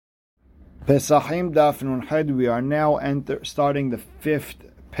Pesachim Daf Nun Ched. We are now starting the fifth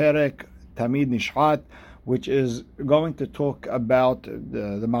Perek Tamid Nishchat, which is going to talk about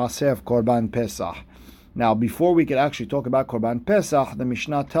the Maaseh of Korban Pesach. Now, before we could actually talk about Korban Pesach, the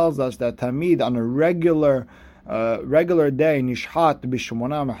Mishnah tells us that Tamid on a regular day, Nishchat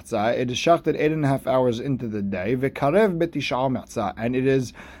b'shmona mechza, it is shachted 8.5 hours into the day, v'karev b'tisha mechza, and it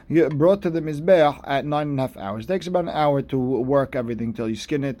is brought to the Mizbeach at 9.5 hours. It takes about an hour to work everything till you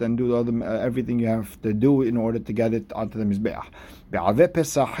skin it and do everything you have to do in order to get it onto the Mizbeach. Be'aveh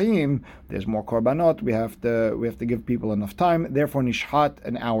Pesachim, there's more korbanot, we have to give people enough time, therefore Nishchat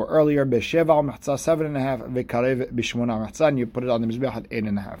an hour earlier, b'sheva mechza 7.5, v'karev b'shmona mechza, and you put it on the Mizbeach at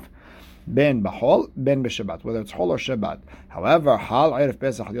 8.5. Ben b'chol, ben b'Shabbat, whether it's Chol or Shabbat. However, Hal Erev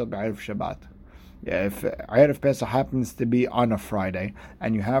Pesach Yot b'Erev Shabbat. If Erev Pesach happens to be on a Friday,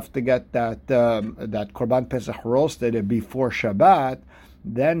 and you have to get that Korban Pesach roasted before Shabbat,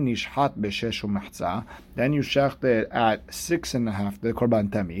 then Nishchat b'Shesh u'Mechza, then you shecht it at 6.5, the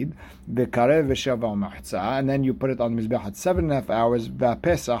Korban Tamid, v'Karev v'Sheva u'Mechza, and then you put it on the Mizbeach at 7.5 hours,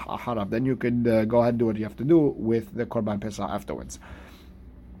 v'Pesach acharav. Then you could go ahead and do what you have to do with the Korban Pesach afterwards.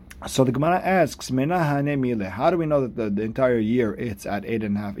 So the Gemara asks, how do we know that the entire year it's at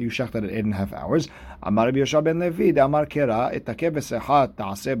 8.5? You shechted at 8.5 hours. Amar Rabbi Yosha ben Levi, Amar Kera, etakev v'sechat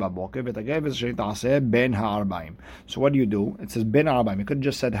ta'aseh b'boker, v'etakev v'sechat ta'aseh ben ha'arbaim. So what do you do? It says ben ha'arbaim. You could have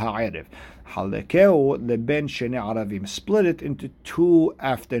just said ha'erev. Halekeu leben shene aravim. Split it into 2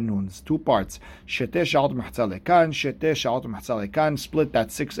 afternoons, 2 parts. Sheteh sha'ot mechza lekan, sheteh sha'ot mechza lekan. Split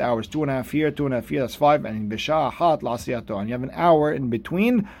that 6 hours, 2.5 here, 2.5 here, that's 5. And in b'shah achat la'asiyato. And you have an hour in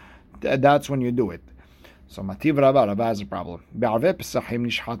between. That's when you do it. So Mativ Rabba has a problem. Be'aveh Pesachim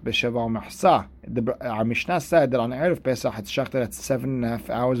nishchat b'sheva u'mechza. Our Mishnah said that on Erev Pesach it's shachted at 7.5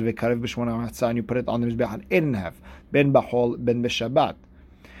 hours, v'karev b'shmona mechza, and you put it on the Mizbeach at 8.5. Ben b'chol, ben b'Shabbat.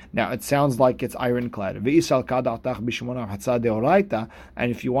 Now it sounds like it's ironclad. V'isal kada'atach b'shmona mechza deoraita. And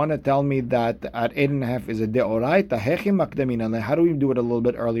if you want to tell me that at 8.5 is a deoraita, hechi makdamina. How do we do it a little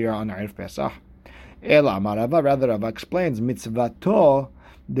bit earlier on Erev Pesach? Ela Amar Rava, rather Rava explains mitzvato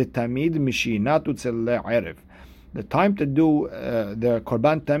the tamid mishinat utzele erev. The time to do the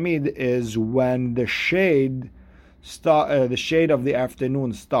korban tamid is when the shade of the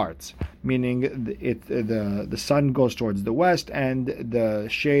afternoon starts, meaning the sun goes towards the west and the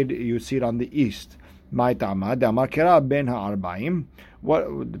shade you see it on the east. My tamad amar kera ben ha'arbaim.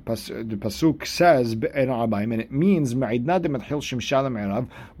 What the pasuk says ben ha'arbaim, and it means ma'idna de matchil shimsha l'me'erav,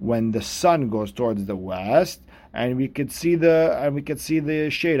 when the sun goes towards the west. And we could see the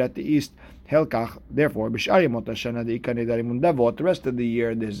shade at the east. Helkach. Therefore, the rest of the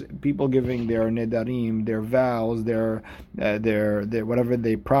year, there's people giving their nedarim, their vows, their whatever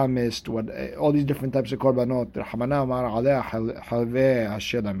they promised, all these different types of korbanot. The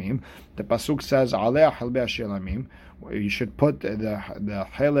pasuk says, "Aleh halbei shelamim." You should put the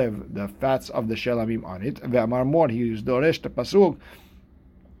chalev, the fats of the shelamim on it. Ve'amar more. He used doresh the pasuk.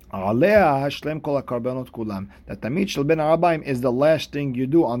 Alea hashlem kol hakarbanot kulam. That tamid shel ben ha'arbaim is the last thing you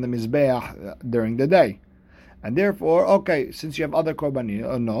do on the mizbeach during the day, and therefore, okay, since you have other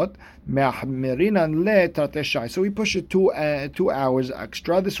korbanot, me'achmerinan le tarteshai. So we push it 2 hours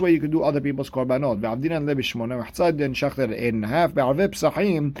extra. This way you can do other people's korbanot. Ve'avdinan le b'shmona mechza, then shachted at 8.5. Be'aveh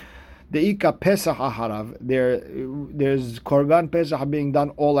Pesachim. The Ika Pesach Aharav, there's Korban Pesach being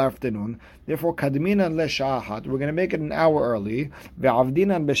done all afternoon. Therefore, Kadminan Le Sha'ahat, we're going to make it an hour early.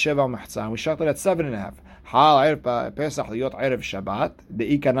 Ve'avdinan B'Sheva Mechza, we shot it at 7.5. Hal Erev Pesach Liyot Erev Shabbat, the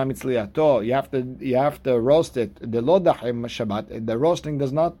Ika Namitz Liyato, you have to roast it. The Lo Dachem Shabbat, the roasting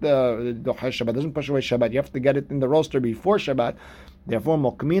does not Doche Shabbat, doesn't push away Shabbat. You have to get it in the roaster before Shabbat. Therefore,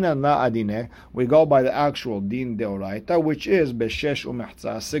 Mokminan La Adine, we go by the actual Din Deoraita, which is B'Shesh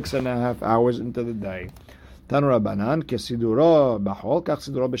u'Mechza, 6.5 hours into the day. Tanu Rabbanan, Kesiduro B'Chol, Kach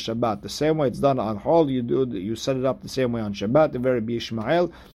Siduro B'Shabbat. The same way it's done on Chol, you set it up the same way on Shabbat, the very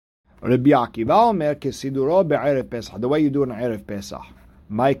B'Yishmael. Rabbi Akiva Omer, Kesiduro B'Erev Pesach, the way you do it on Erev Pesach.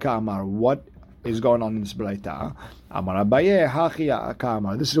 Maika Amar, what is going on in this Braita? Amar Abaye, Hachi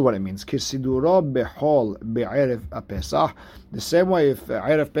Kamar. This is what it means. Kisiduro bechol be'erev Pesach. The same way if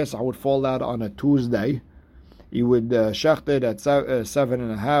Erev Pesach would fall out on a Tuesday, you would shecht it at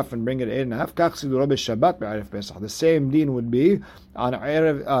 7.5 and bring it 8.5. Kach siduro b'Shabbat be'erev Pesach. The same din would be on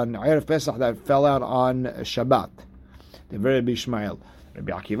Erev Pesach that fell out on Shabbat. The very Bishmael.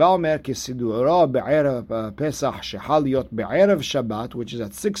 Rabbi Akiva Omer Kisiduro be'erev Pesach shehal yot be'erev Shabbat, which is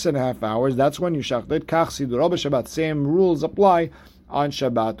at 6.5 hours. That's when you shecht it. Kach siduro b'Shabbat. Same rules apply on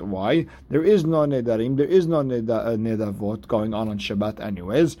Shabbat. Why? There is no nedarim, there is no nedavot going on Shabbat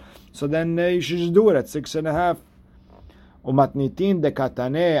anyways. So then you should just do it at 6.5. Umatnitin de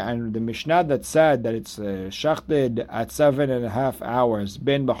katane, and the Mishnah that said that it's shachted at 7.5 hours,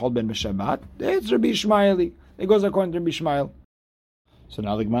 ben b'chol ben b'shabbat, it's Rabbi Ishmaeli. It goes according to Rabbi Ishmael. So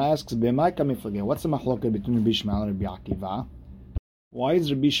now the Gemara asks, what's the machloket between Rabbi Ishmael and Rabbi Akiva? Why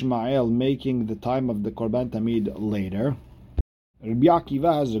is Rabbi Ishmael making the time of the Korban Tamid later? Rabbi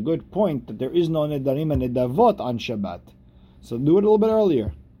Akiva has a good point that there is no nedarim and nedavot on Shabbat. So do it a little bit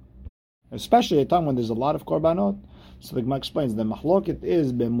earlier. Especially at a time when there's a lot of Korbanot. So the Gemara explains, the machloket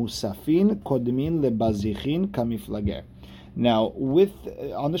is bemusafin kodmin lebazichin kamiflageh. Now,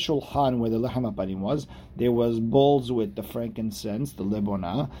 on the shulchan where the lechem hapanim was, there was bowls with the frankincense, the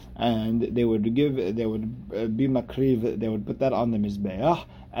lebona, and they would be makriv. They would put that on the mizbeach,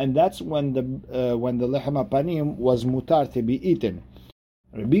 and that's when the lechem hapanim was mutar to be eaten.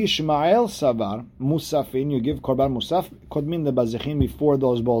 Rabbi Ishmael savar musafin. You give korban musaf kodmin lebazichin before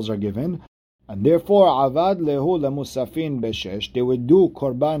those bowls are given. And therefore, avad lehu lemusafin beshesh. They would do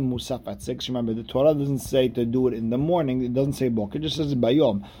korban musaf at 6. Remember, the Torah doesn't say to do it in the morning. It doesn't say boker. It just says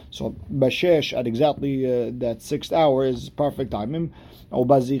bayom. So beshesh at exactly that 6th hour is perfect time. Or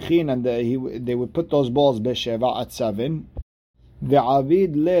bazichin, and they would put those balls besheva at 7.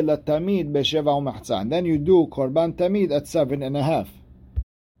 Ve'avid le tamid besheva u'machza. And then you do korban tamid at 7.5.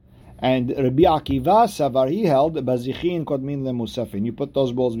 And Rabbi Akiva Savar, he held bazichin kodmin lemusafin. You put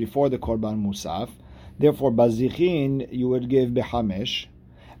those balls before the korban musaf. Therefore, bazichin you would give behamesh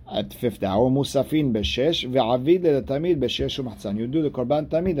at 5th hour, musafin beshesh, ve'avid letamid beshesh u'machzan. You do the korban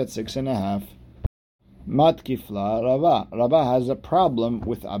tamid at 6.5. Matkifla Rava. Rava has a problem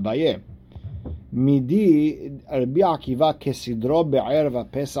with Abaye. Midi Rabbi Akiva kesidro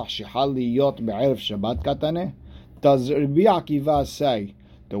be'erev Pesach shechal liyot be'erev Shabbat katane. Does Rabbi Akiva say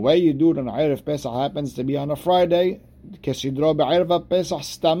the way you do it on Erev Pesach happens to be on a Friday? Kesidro be'erev Pesach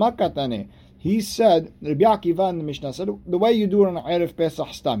stama katane. He said, Rabbi Akiva in the Mishnah said, the way you do it on Erev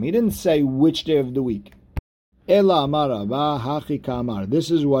Pesach stam. He didn't say which day of the week. Ela amar Rava hachi kamar.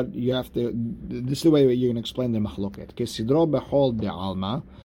 This is what you have to. This is the way you're going to explain the machloket. Kesidro bechol de'alma.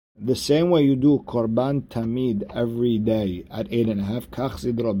 The same way you do korban tamid every day at 8.5. Kach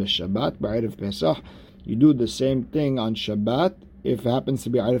sidro b'Shabbat be'erev Pesach. You do the same thing on Shabbat if it happens to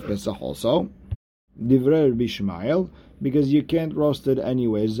be Erev Pesach also. Divrei Rabbi Ishmael, because you can't roast it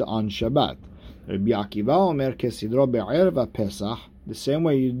anyways on Shabbat. Rabbi Akiva omer kesidro be'erev Pesach. The same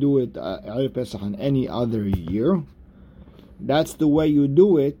way you do it Erev Pesach on any other year. That's the way you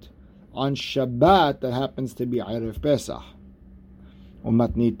do it on Shabbat that happens to be Erev Pesach.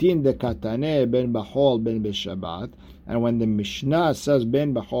 Umatnitin de katane ben b'chol ben b'Shabbat. And when the Mishnah says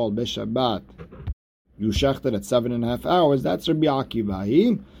ben b'chol b'Shabbat, you shechted at 7.5 hours, that's Rabbi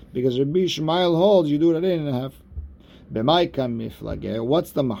Akiva. Because Rabbi Ishmael holds you do it at 8.5. B'maika miflageh.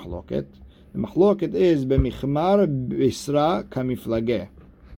 What's the machloket? The machloket is b'michmar b'isra kamiflageh.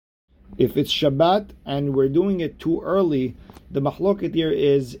 If it's Shabbat and we're doing it too early, the machloket here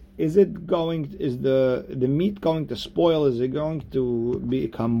is the meat going to spoil? Is it going to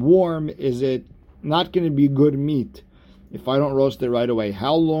become warm? Is it not going to be good meat if I don't roast it right away?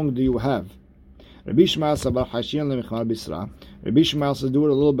 How long do you have? Rabbi Ishmael sabar hashin lemichmar b'isra. Rabbi Ishmael says do it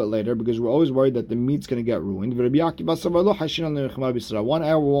a little bit later because we're always worried that the meat's going to get ruined. Rabbi Akiva sabar lo hashin lemichmar b'isra. 1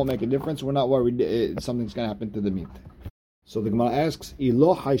 hour won't make a difference. We're not worried something's going to happen to the meat. So the Gemara asks,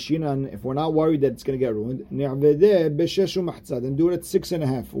 Ilo hashinan, if we're not worried that it's going to get ruined, ni'vedeh b'shesh u'machzad, then do it at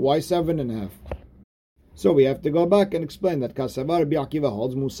 6.5. Why 7.5? So we have to go back and explain that Kasavar Rabbi Akiva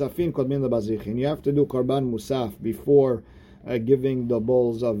holds musafin kodmin lebazichin. You have to do korban musaf before giving the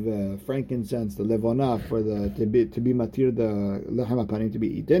bowls of frankincense, the levona, to be matir, the lechem hapanim to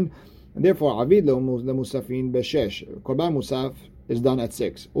be eaten, and therefore avid lo musafin b'shesh. Korban musaf is done at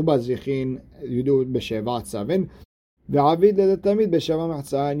 6. Ubazichin you do it b'sheva at 7. The avid le tamid b'sheva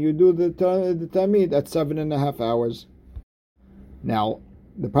machzah, and you do the tamid at 7.5 hours. Now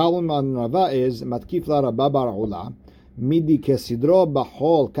the problem on Rava is matkif la Rabba bar Ula. Midi kesidro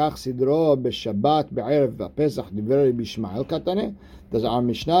b'chol kach sidro b'Shabbat b'erev v'Pesach divrei Rabbi Ishmael katane. Does our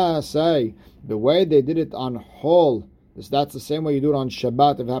Mishnah say the way they did it on Chol, that's the same way you do it on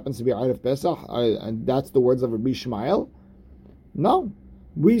Shabbat if it happens to be erev Pesach, and that's the words of Rabbi Ishmael? No,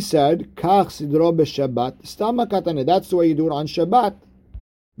 we said kach sidro b'Shabbat stama katane. That's the way you do it on Shabbat,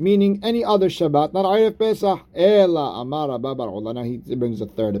 meaning any other Shabbat, not erev Pesach. Ela amar Rabba bar Ula. Now he brings a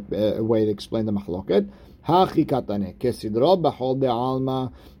third way to explain the machloket. Hachi katane kesidro b'chol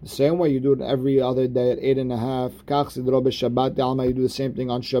de'alma. The same way you do it every other day at 8.5. Kach sidro b'Shabbat de'alma. You do the same thing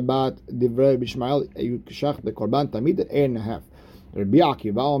on Shabbat. Divrei Bishmael. You shach the korban tamid at 8.5. Rabbi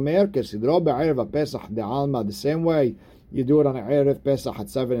Akiva omer kesidro be'erev Pesach de'alma. The same way you do it on Erev Pesach at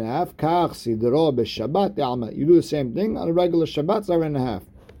 7.5. Kach sidro b'Shabbat de'alma. You do the same thing on a regular Shabbat, 7.5.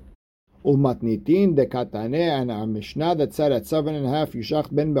 Umatnitin dekatane, and our Mishnah that said at 7.5 Yushach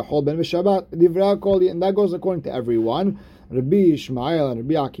ben bechol ben b'Shabbat divrei kol, and that goes according to everyone. Rabbi Ishmael and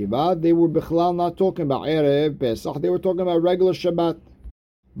Rabbi Akiva, they were bichlal not talking about Erev Pesach, they were talking about regular Shabbat.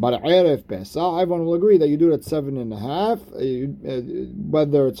 But Erev Pesach, everyone will agree that you do it at 7.5,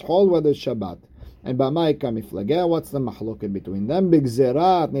 whether it's Chol, whether it's Shabbat. And B'mai kamiflageh, what's the mahloket between them?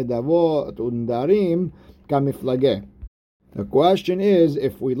 B'gzerat nedavot undarim kamiflageh. The question is,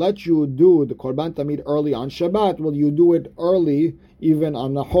 if we let you do the Korban Tamid early on Shabbat, will you do it early even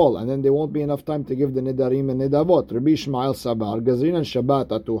on Nahol? And then there won't be enough time to give the Nidarim and Nidavot. Rabbi Ishmael Sabar, Gazrin and Shabbat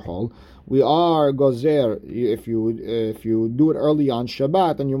atu Hol. We are Gozer, if you do it early on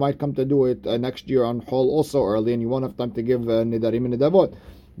Shabbat, and you might come to do it next year on Hol also early, and you won't have time to give Nidarim and Nidavot.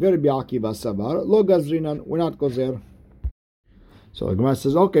 Rabbi Akiva Sabar, Lo Gazrinan, we're not Gozer. So the Gemara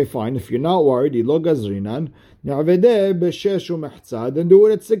says, okay, fine. If you're not worried, lo gazrinan, ni'avedeh b'shesh u'mechtzad, then do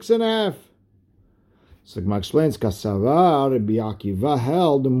it at 6.5. So the Gemara explains, Kasavar, Rabbi Akiva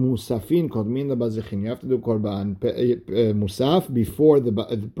held musafin kodmin lebazichin. You have to do korban musaf before the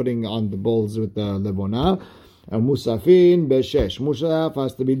putting on the bowls with the levona. And musafin b'shesh. Musaf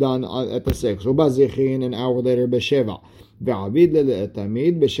has to be done at the 6. Ubazichin an hour later b'sheva. Ve'avid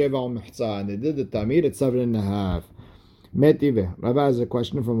le'tamid b'sheva u'mechtzad. They did the tamid at 7.5. Metive. Rabbi has a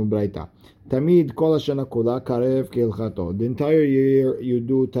question from a Braita. Tamid kol hashana kula karev kilchato. The entire year you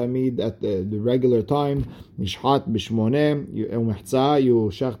do tamid at the regular time. Nishhat b'shmoneh. Umechza you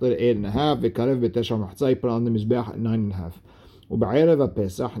shachter 8.5. V'karev b'tesha umechza. You put on the mizbeach at 9.5. U'ba'erev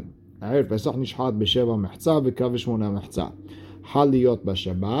ha'pesach. Erev pesach nishhat b'sheva umechza. V'karev b'shmoneh umechza. Hal liyot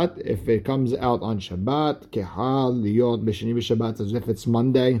b'Shabbat. If it comes out on Shabbat, kehal liyot b'sheni b'Shabbat, as if it's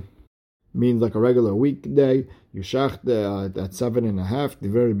Monday. Means like a regular weekday. You shacht at 7.5.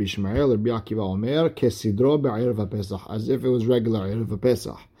 Divrei Rabbi Ishmael, Rabbi Akiva Omer, kesidro be'erev haPesach, as if it was regular erev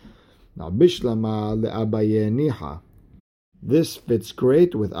haPesach. Now bishlama le'Abaye niha. This fits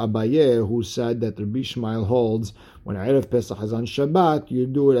great with Abaye, who said that Rabbi Ishmael holds when erev Pesach is on Shabbat, you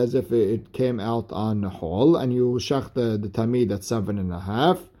do it as if it came out on Hol, and you shacht the tamid at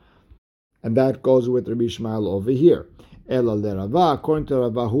 7.5, and that goes with Rabbi Ishmael over here. According to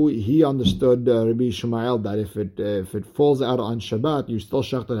Rava, he understood Rabbi Ishmael that if it falls out on Shabbat, you still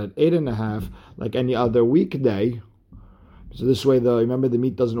shacht it at 8.5, like any other weekday. So this way, remember the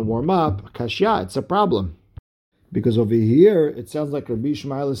meat doesn't warm up. Kashya, it's a problem, because over here it sounds like Rabbi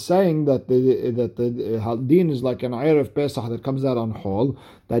Ishmael is saying that the haldin is like an erev Pesach that comes out on Hol,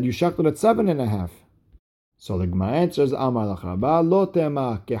 that you shacht it at 7.5. So the Gemara answers, Amar lach Rabba, lo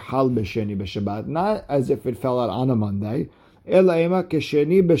tema kehal b'sheni b'Shabbat, not as if it fell out on a Monday, ela ema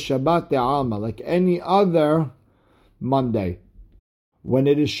kesheni b'Shabbat te'alma, like any other Monday, when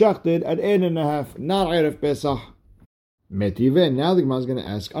it is shachted at 8.5, not erev Pesach. Metive, now the Gemara is going to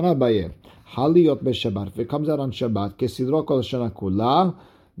ask, Anabaye, haliyot b'Shabbat, if it comes out on Shabbat, kesidro kol shana kula,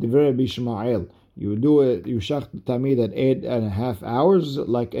 divrei Rabbi Ishmael. You do it, you shach tamid at 8.5 hours,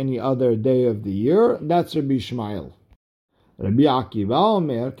 like any other day of the year. That's Rabbi Ishmael. Rabbi Akiva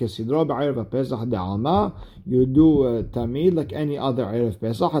Omer, kesidro b'erev Pesach de'alma, you do tamid like any other erev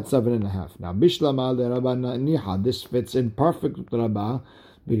Pesach at 7.5. Now, bishlama le'Rabba niha, this fits in perfect with Rabba,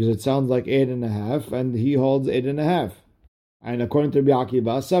 because it sounds like 8.5, and he holds 8.5. And according to Rabbi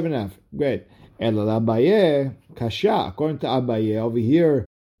Akiva, 7.5. Great. Ela Abaye, kasha, according to Abaye, over here,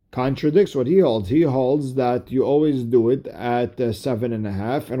 contradicts what he holds. He holds that you always do it at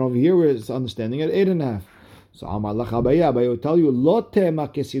 7.5, and over here it's understanding at 8.5. So Amar lach Abaye will tell you, Lo tema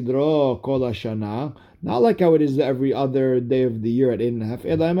kesidro kol hashana, not like how it is every other day of the year at 8.5.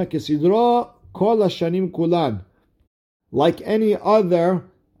 Ela ema kesidro kol hashanim kulan, like any other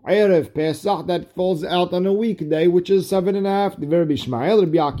erev Pesach that falls out on a weekday, which is 7.5. The Rabbi Ishmael,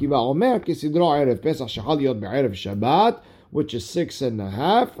 Rabbi Akiva Omer, kesidro erev Pesach shechal yot be'erev Shabbat, which is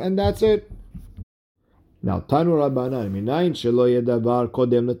 6.5, and that's it. Now, Tanu Rabbanan, minayin shelo yedavar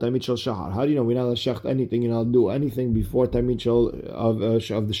kodem letamid shel shahar. How do you know we're not allowed to shecht anything? You're not allowed to do anything before tamid shel of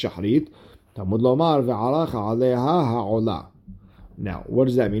the shahrit. Talmud lomar ve'arach aleha ha'ola. Now, what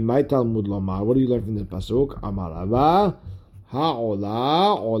does that mean? My Talmud lomar. What do you learn from the pasuk? Amar Rava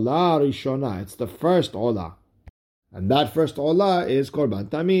ha'ola ola rishona. It's the first ola, and that first ola is korban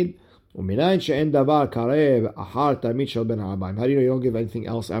tamid. How do you know you don't give anything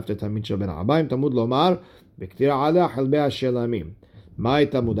else after Tamid Shel Ben Abayim? Talmud lomar b'ktira aleh halbei shelamim. My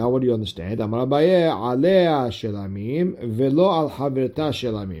Talmud, how do you understand? Amar Abaye aleh shelamim velo al haverta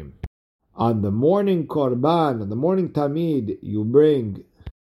shelamim. On the morning korban, on the morning Tamid, you bring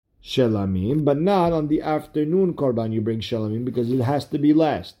shelamim, but not on the afternoon korban you bring shelamim because it has to be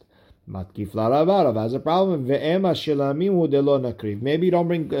last. Matkif Rav has a problem. Ve'ema shelamim hu delo nakriv. Maybe you don't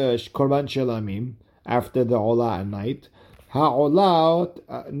bring korban shelamim after the olah at night. Ha'olah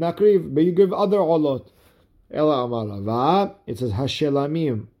nakriv, but you give other olot. Ela amar Rava. It says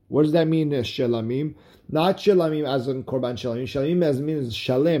hashelamim. What does that mean? Shelamim, not shelamim as in korban shelamim. Shelamim as means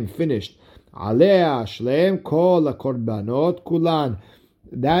shalem, finished. Alea shlem kol korbanot kulan.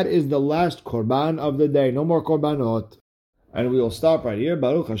 That is the last korban of the day. No more korbanot. And we will stop right here.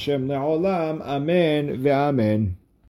 Baruch Hashem le'olam. Amen ve'amen.